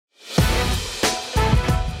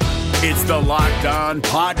It's the Locked On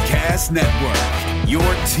Podcast Network, your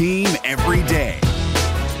team every day.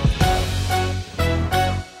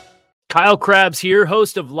 Kyle Krabs here,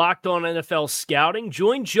 host of Locked On NFL Scouting.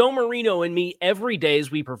 Join Joe Marino and me every day as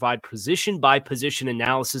we provide position-by-position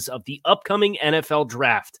analysis of the upcoming NFL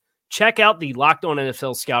Draft. Check out the Locked On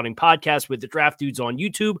NFL Scouting podcast with the Draft Dudes on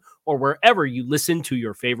YouTube or wherever you listen to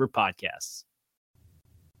your favorite podcasts.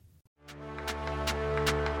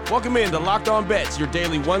 Welcome in to Locked On Bets, your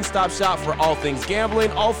daily one-stop shop for all things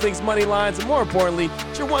gambling, all things money lines, and more importantly,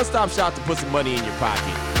 it's your one-stop shop to put some money in your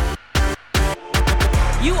pocket.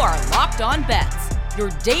 You are Locked On Bets, your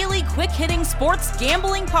daily quick-hitting sports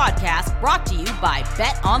gambling podcast brought to you by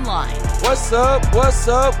BetOnline. What's up?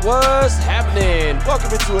 What's happening?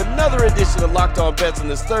 Welcome into another edition of Locked On Bets on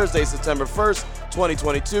this Thursday, September 1st,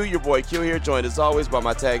 2022. Your boy Q here, joined as always by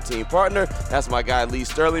my tag team partner. That's my guy Lee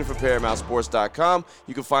Sterling from ParamountSports.com.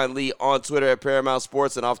 You can find Lee on Twitter at Paramount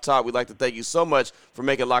Sports. And off top, we'd like to thank you so much for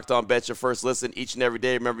making Locked On Bets your first listen each and every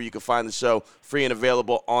day. Remember, you can find the show free and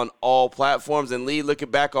available on all platforms. And Lee,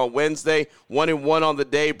 looking back on Wednesday, 1-1 on the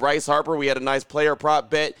day. Bryce Harper, we had a nice player prop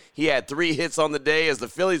bet. He had 3 hits on the day as the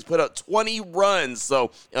Phillies put up 20 runs.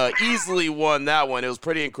 So easily won that one. It was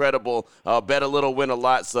pretty incredible. Bet a little, win a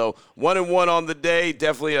lot. So 1-1 on the day.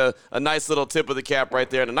 Definitely a nice little tip of the cap right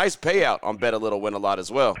there. And a nice payout on Bet a Little, Win a Lot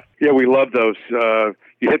as well. Yeah, we love those.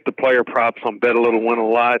 You hit the player props on Bet a Little, Win a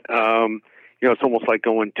Lot. It's almost like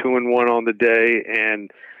going 2-1 on the day. And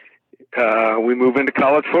we move into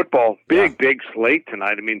college football. Big slate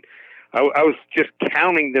tonight. I mean, I was just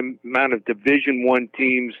counting the amount of Division I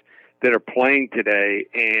teams that are playing today,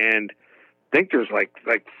 and I think there's like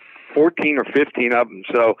 14 or 15 of them.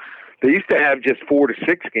 So they used to have just 4 to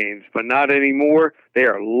 6 games, but not anymore. They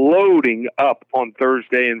are loading up on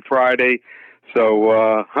Thursday and Friday. So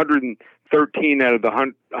 113 out of the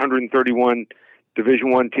 131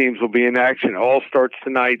 Division I teams will be in action. It all starts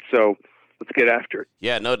tonight, so let's get after it.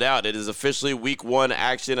 Yeah, no doubt. It is officially week 1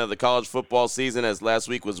 action of the college football season, as last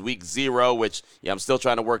week was week 0, which, I'm still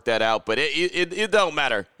trying to work that out. But it don't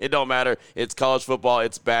matter. It don't matter. It's college football.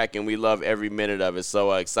 It's back, and we love every minute of it.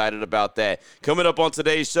 So excited about that. Coming up on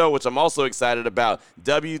today's show, which I'm also excited about,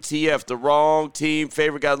 WTF, the wrong team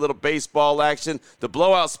favorite, got a little baseball action. The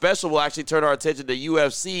blowout special will actually turn our attention to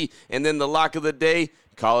UFC, and then the lock of the day,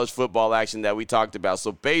 college football action that we talked about.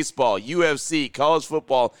 So baseball, UFC, college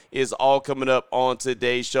football is all coming up on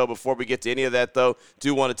today's show. Before we get to any of that, though,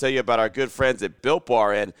 do want to tell you about our good friends at Built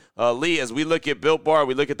Bar. And Lee, as we look at Built Bar,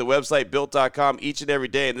 we look at the website Built.com each and every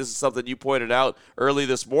day. And this is something you pointed out early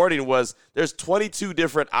this morning, was there's 22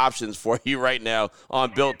 different options for you right now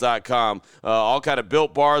on Built.com. All kind of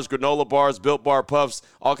Built Bars, granola bars, Built Bar Puffs,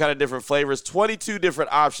 all kind of different flavors. 22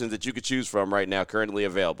 different options that you could choose from right now, currently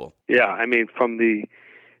available. Yeah, I mean, from the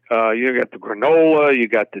you got the granola, you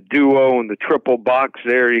got the duo and the triple box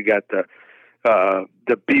there. You got the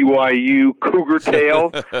BYU Cougar Tail.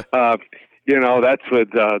 That's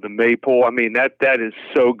with the maple. I mean, that is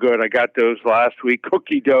so good. I got those last week.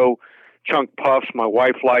 Cookie dough chunk puffs. My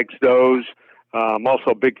wife likes those. I'm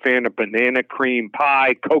also a big fan of banana cream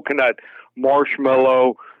pie, coconut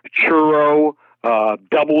marshmallow, churro,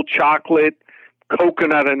 double chocolate,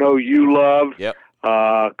 coconut. I know you love. Yep.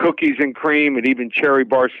 Cookies and cream, and even cherry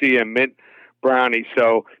barcia and mint brownie.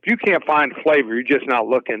 So if you can't find flavor, you're just not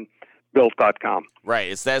looking. Built.com.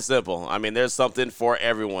 Right, it's that simple. I mean, there's something for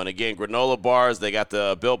everyone. Again, granola bars, they got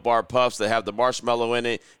the Built Bar Puffs that have the marshmallow in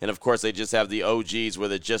it, and of course they just have the OGs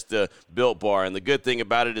with it, just the Built Bar. And the good thing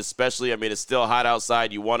about it, especially, I mean, it's still hot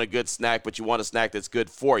outside. You want a good snack, but you want a snack that's good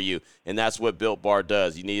for you, and that's what Built Bar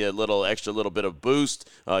does. You need a little bit of boost.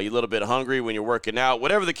 You're a little bit hungry when you're working out.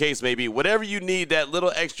 Whatever the case may be, whatever you need that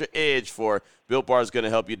little extra edge for, Built Bar is going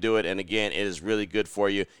to help you do it. And again, it is really good for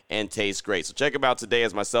you and tastes great. So check them out today,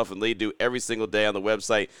 as myself and Lee do every single day on the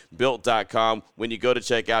website, Built.com. When you go to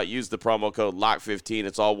check out, use the promo code LOCK15.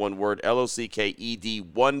 It's all one word,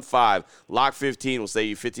 LOCKED15. LOCK15 will save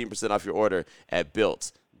you 15% off your order at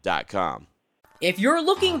Built.com. If you're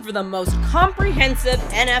looking for the most comprehensive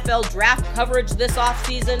NFL draft coverage this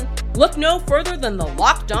offseason, look no further than the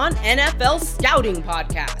Locked On NFL Scouting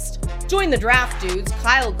Podcast. Join the Draft Dudes,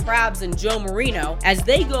 Kyle Krabs and Joe Marino, as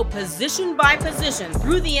they go position by position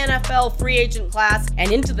through the NFL free agent class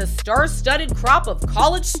and into the star-studded crop of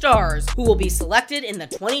college stars who will be selected in the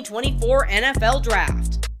 2024 NFL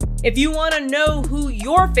Draft. If you want to know who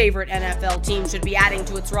your favorite NFL team should be adding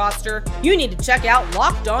to its roster, you need to check out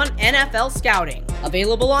Locked On NFL Scouting,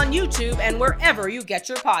 available on YouTube and wherever you get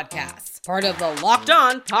your podcasts. Part of the Locked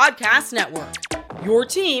On Podcast Network, your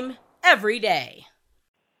team every day.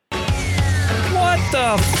 What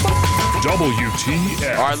the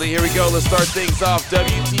WTF. All right, Lee, here we go. Let's start things off.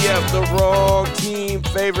 WTF, the wrong team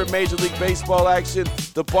favorite Major League Baseball action.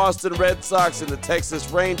 The Boston Red Sox and the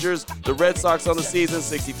Texas Rangers. The Red Sox on the season,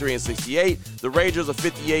 63-68. The Rangers are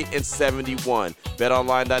 58-71.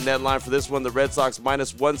 BetOnline.net line for this one, the Red Sox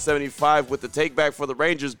minus 175 with the takeback for the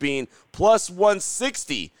Rangers being plus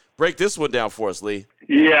 160. Break this one down for us, Lee.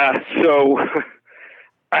 Yeah, so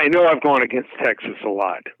I know I've gone against Texas a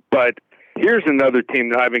lot, but here's another team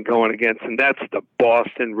that I've been going against, and that's the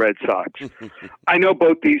Boston Red Sox. I know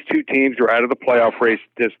both these two teams are out of the playoff race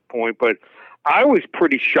at this point, but I was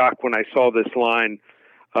pretty shocked when I saw this line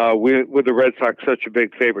with the Red Sox such a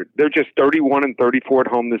big favorite. They're just 31-34 at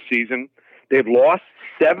home this season. They've lost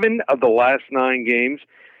 7 of the last 9 games.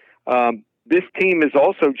 This team is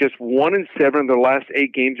also just 1-7 of the last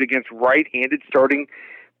 8 games against right-handed starting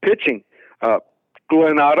pitching.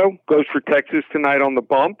 Glenn Otto goes for Texas tonight on the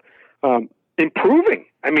bump. Improving.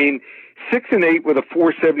 I mean, 6-8 with a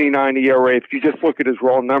 4.79 ERA if you just look at his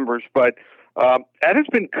raw numbers. But that has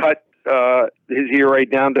been cut, his ERA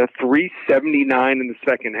down to 3.79 in the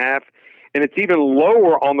second half, and it's even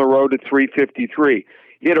lower on the road at 3.53.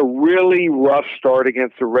 He had a really rough start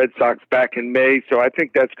against the Red Sox back in May, so I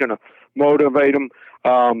think that's going to motivate him.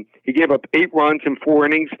 He gave up 8 runs in 4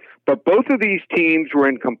 innings, but both of these teams were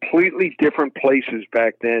in completely different places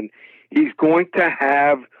back then. He's going to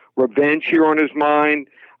have revenge here on his mind.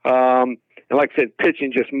 And like I said,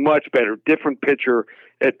 pitching just much better, different pitcher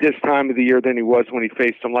at this time of the year than he was when he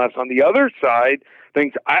faced him last. On the other side,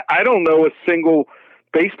 I don't know a single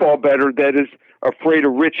baseball bettor that is afraid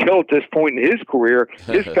of Rich Hill at this point in his career.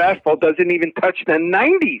 His fastball doesn't even touch the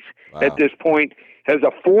 90s at this point. Has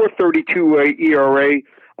a 4.32 ERA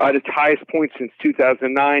at its highest point since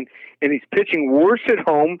 2009, and he's pitching worse at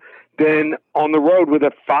home than on the road with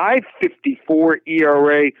a 5.54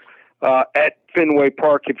 ERA at Fenway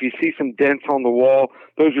Park. If you see some dents on the wall,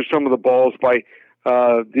 those are some of the balls by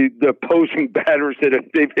the opposing batters that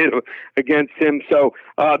they've hit against him. So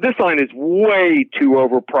this line is way too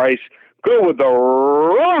overpriced. Go with the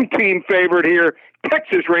wrong team favorite here,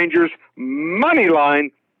 Texas Rangers, money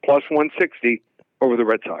line, plus 160. Over the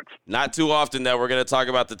Red Sox. Not too often that we're going to talk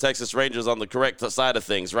about the Texas Rangers on the correct side of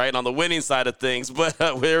things, right? On the winning side of things. But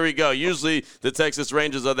here we go. Usually the Texas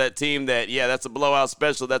Rangers are that team that, yeah, that's a blowout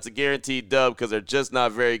special. That's a guaranteed dub because they're just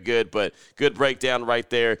not very good. But good breakdown right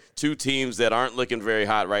there. 2 teams that aren't looking very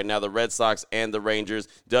hot right now, the Red Sox and the Rangers.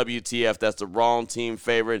 WTF, that's the wrong team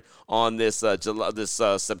favorite on this September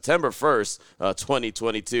 1st,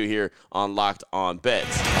 2022 here on Locked On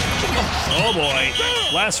Bets. Oh, boy.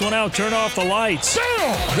 Last one out. Turn off the lights.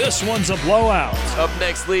 This one's a blowout. Up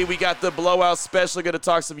next, Lee, we got the blowout special. Going to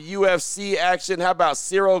talk some UFC action. How about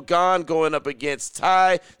Ciryl Gane going up against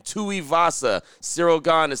Tai Tuivasa? Ciryl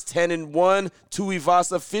Gane is 10-1.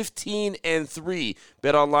 Tuivasa 15-3.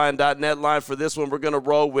 BetOnline.net line for this one. We're going to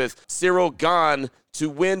roll with Ciryl Gane to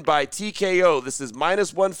win by TKO. This is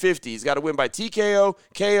minus 150. He's got to win by TKO,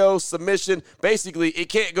 KO, submission. Basically, it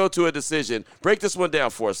can't go to a decision. Break this one down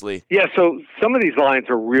for us, Lee. Yeah, so some of these lines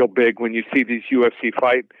are real big when you see these UFC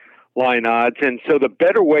fight line odds. And so the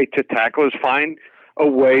better way to tackle is find a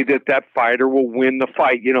way that fighter will win the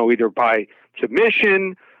fight, either by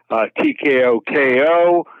submission, TKO,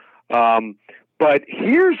 KO. But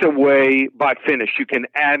here's a way by finish. You can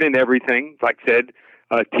add in everything, like I said,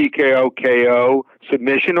 TKO, KO,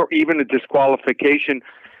 submission, or even a disqualification.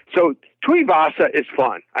 So Tuivasa is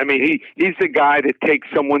fun. I mean, he's the guy that takes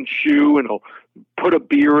someone's shoe and he'll put a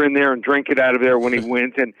beer in there and drink it out of there when he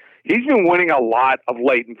wins. And he's been winning a lot of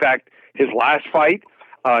late. In fact, his last fight,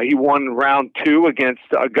 he won round 2 against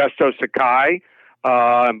Augusto Sakai.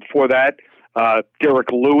 Before that,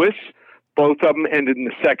 Derek Lewis. Both of them ended in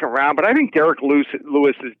the second round. But I think Derek Lewis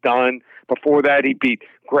is done. Before that, he beat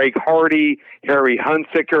Greg Hardy, Harry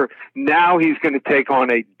Hunziker. Now he's going to take on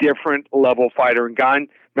a different level fighter. And Gane,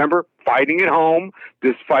 remember, fighting at home.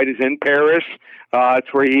 This fight is in Paris.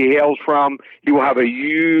 It's where he hails from. He will have a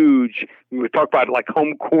huge, we talk about like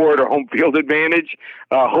home court or home field advantage,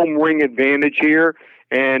 home ring advantage here.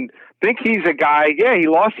 And I think he's a guy, yeah, he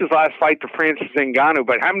lost his last fight to Francis Ngannou,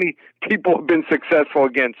 but how many people have been successful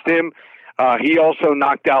against him? He also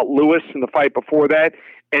knocked out Lewis in the fight before that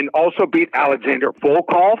and also beat Alexander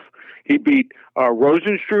Volkov. He beat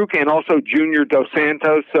Rosenstruck and also Junior Dos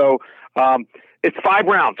Santos. So it's 5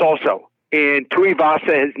 rounds also. And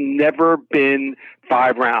Tuivasa has never been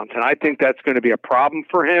 5 rounds. And I think that's going to be a problem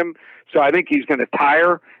for him. So I think he's going to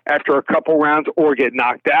tire after a couple rounds or get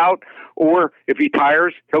knocked out. Or if he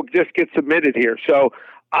tires, he'll just get submitted here. So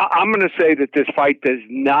I'm going to say that this fight does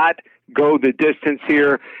not go the distance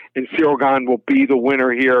here, and Ciryl Gane will be the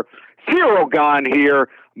winner here. Ciryl Gane here,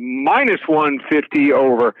 minus 150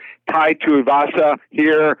 over Tai Tuivasa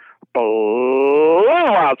here.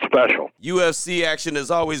 Blowout special. UFC action is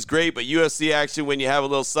always great, but UFC action when you have a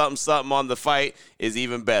little something on the fight is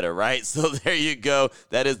even better, right? So there you go.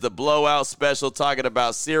 That is the blowout special, talking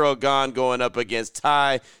about Ciryl Gane going up against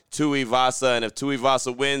Tai Tuivasa. And if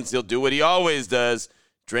Tuivasa wins, he'll do what he always does,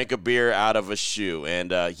 drink a beer out of a shoe.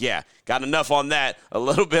 And, got enough on that a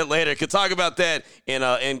little bit later. Could talk about that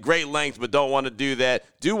in great length, but don't want to do that.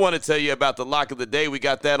 Do want to tell you about the lock of the day. We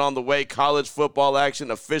got that on the way. College football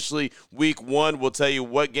action officially week 1. We'll tell you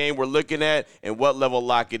what game we're looking at and what level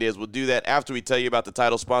lock it is. We'll do that after we tell you about the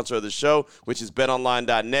title sponsor of the show, which is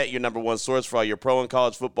betonline.net, your number one source for all your pro and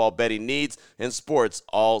college football betting needs and sports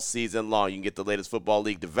all season long. You can get the latest football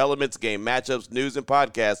league developments, game matchups, news, and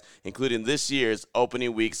podcasts, including this year's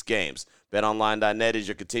opening week's games. BetOnline.net is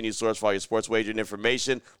your continued source for all your sports wagering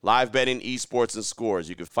information, live betting, esports, and scores.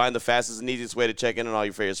 You can find the fastest and easiest way to check in on all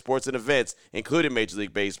your favorite sports and events, including Major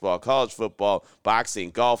League Baseball, college football,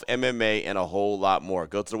 boxing, golf, MMA, and a whole lot more.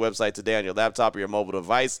 Go to the website today on your laptop or your mobile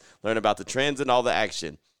device. Learn about the trends and all the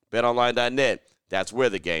action. BetOnline.net, that's where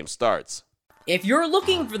the game starts. If you're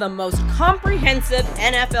looking for the most comprehensive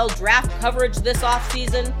NFL draft coverage this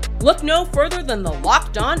offseason, look no further than the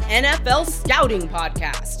Locked On NFL Scouting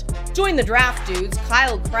Podcast. Join the draft dudes,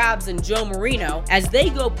 Kyle Krabs and Joe Marino, as they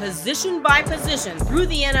go position by position through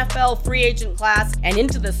the NFL free agent class and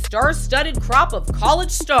into the star-studded crop of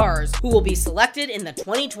college stars who will be selected in the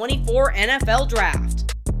 2024 NFL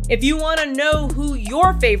Draft. If you want to know who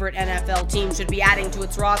your favorite NFL team should be adding to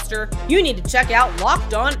its roster, you need to check out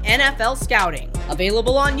Locked On NFL Scouting,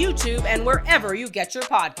 available on YouTube and wherever you get your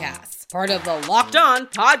podcasts. Part of the Locked On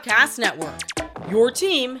Podcast Network, your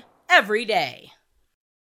team every day.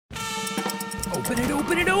 Open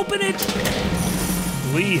it.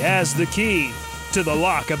 Lee has the key to the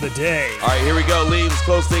lock of the day. All right, here we go, Lee. Let's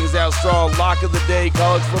close things out strong. Lock of the day,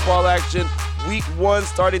 college football action. Week 1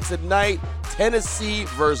 starting tonight. Tennessee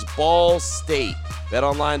versus Ball State.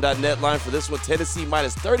 BetOnline.net line for this one. Tennessee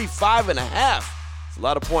minus 35.5. It's a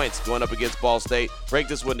lot of points going up against Ball State. Break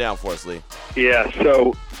this one down for us, Lee. Yeah,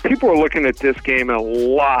 so people are looking at this game, and a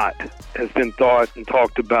lot has been thought and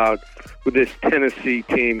talked about with this Tennessee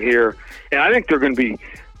team here. And I think they're going to be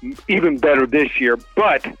even better this year,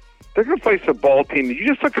 but they're going to face a Ball team. You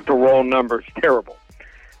just look at the raw numbers, terrible.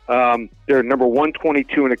 They're number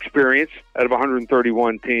 122 in experience out of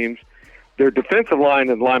 131 teams. Their defensive line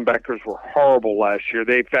and linebackers were horrible last year.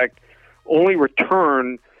 They, in fact, only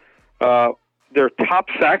returned their top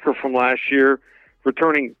sacker from last year,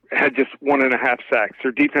 returning, had just 1.5 sacks.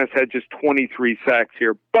 Their defense had just 23 sacks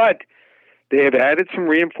here. But they have added some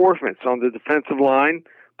reinforcements on the defensive line,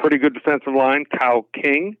 pretty good defensive line, Kyle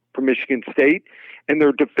King from Michigan State. And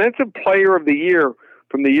their defensive player of the year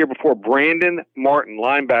from the year before, Brandon Martin,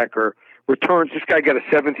 linebacker, returns. This guy got a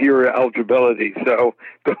 7th-year eligibility, so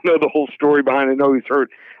don't know the whole story behind it. I know he's hurt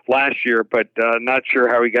last year, but not sure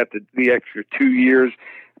how he got the extra 2 years,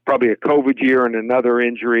 probably a COVID year and another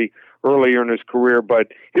injury earlier in his career. But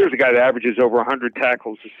here's a guy that averages over 100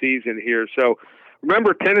 tackles a season here. So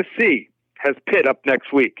remember, Tennessee has Pitt up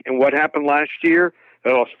next week. And what happened last year?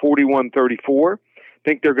 They lost 41-34. I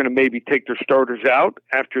think they're going to maybe take their starters out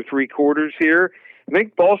after 3 quarters here. I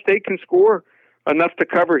think Ball State can score enough to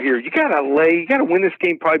cover here. You got to win this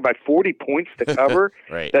game probably by 40 points to cover.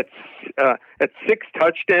 Right. That's 6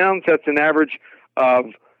 touchdowns. That's an average of,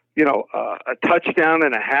 a touchdown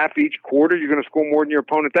and a half each quarter. You're going to score more than your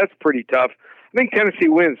opponent. That's pretty tough. I think Tennessee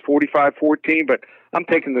wins 45-14, but I'm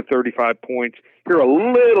taking the 35 points. You're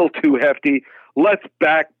a little too hefty. Let's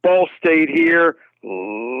back Ball State here.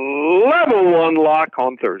 Level 1 lock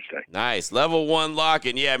on Thursday. Nice. Level 1 lock.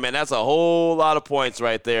 And yeah, man, that's a whole lot of points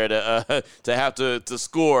right there to have to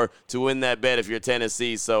score to win that bet if you're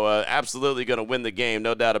Tennessee. So absolutely going to win the game,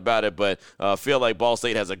 no doubt about it. But feel like Ball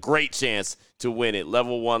State has a great chance to win it.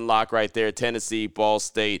 Level 1 lock right there. Tennessee, Ball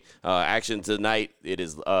State. Action tonight. It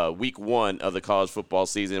is week 1 of the college football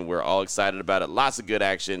season. We're all excited about it. Lots of good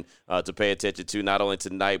action to pay attention to, not only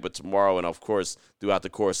tonight, but tomorrow and, of course, throughout the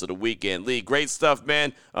course of the weekend. Lee, great stuff,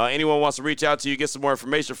 man. Anyone wants to reach out to you, get some more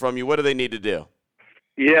information from you, what do they need to do?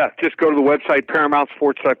 Yeah, just go to the website,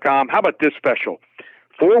 ParamountSports.com. How about this special?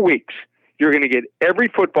 4 weeks, you're going to get every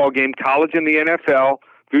football game, college and the NFL,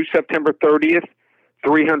 through September 30th,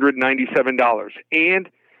 $397. And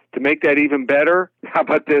to make that even better, how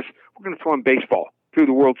about this? We're going to throw in baseball through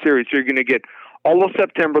the World Series. So you're going to get all of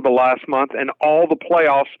September, the last month, and all the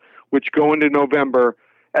playoffs, which go into November.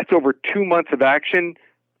 That's over 2 months of action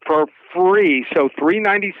for free. So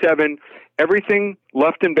 $397, everything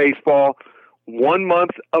left in baseball, 1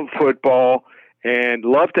 month of football, and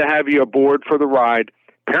love to have you aboard for the ride.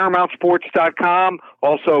 ParamountSports.com.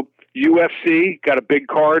 Also, UFC, got a big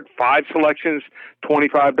card, 5 selections,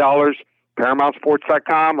 $25.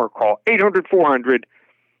 ParamountSports.com or call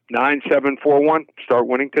 800-400-9741. Start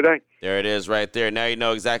winning today. There it is right there. Now you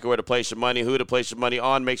know exactly where to place your money, who to place your money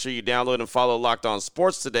on. Make sure you download and follow Locked On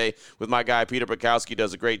Sports today with my guy Peter Bukowski.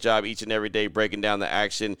 Does a great job each and every day breaking down the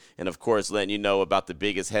action and, of course, letting you know about the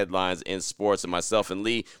biggest headlines in sports. And myself and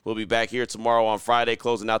Lee will be back here tomorrow on Friday,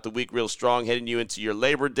 closing out the week real strong, heading you into your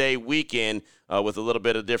Labor Day weekend with a little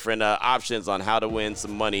bit of different options on how to win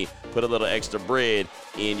some money, put a little extra bread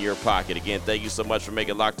in your pocket. Again, thank you so much for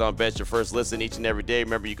making Locked On Bets your first listen each and every day.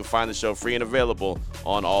 Remember, you can find the show free and available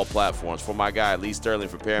on all platforms. For my guy, Lee Sterling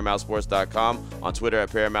from ParamountSports.com, on Twitter at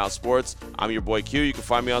Paramount Sports. I'm your boy Q. You can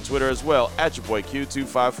find me on Twitter as well, at your boy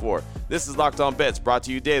Q254. This is Locked On Bets, brought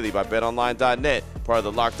to you daily by BetOnline.net, part of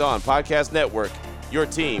the Locked On Podcast Network, your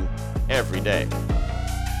team every day.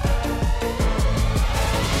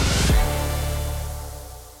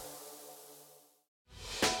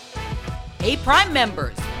 Hey, Prime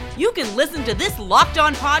members, you can listen to this Locked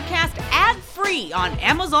On podcast ad-free on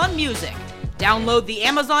Amazon Music. Download the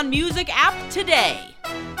Amazon Music app today.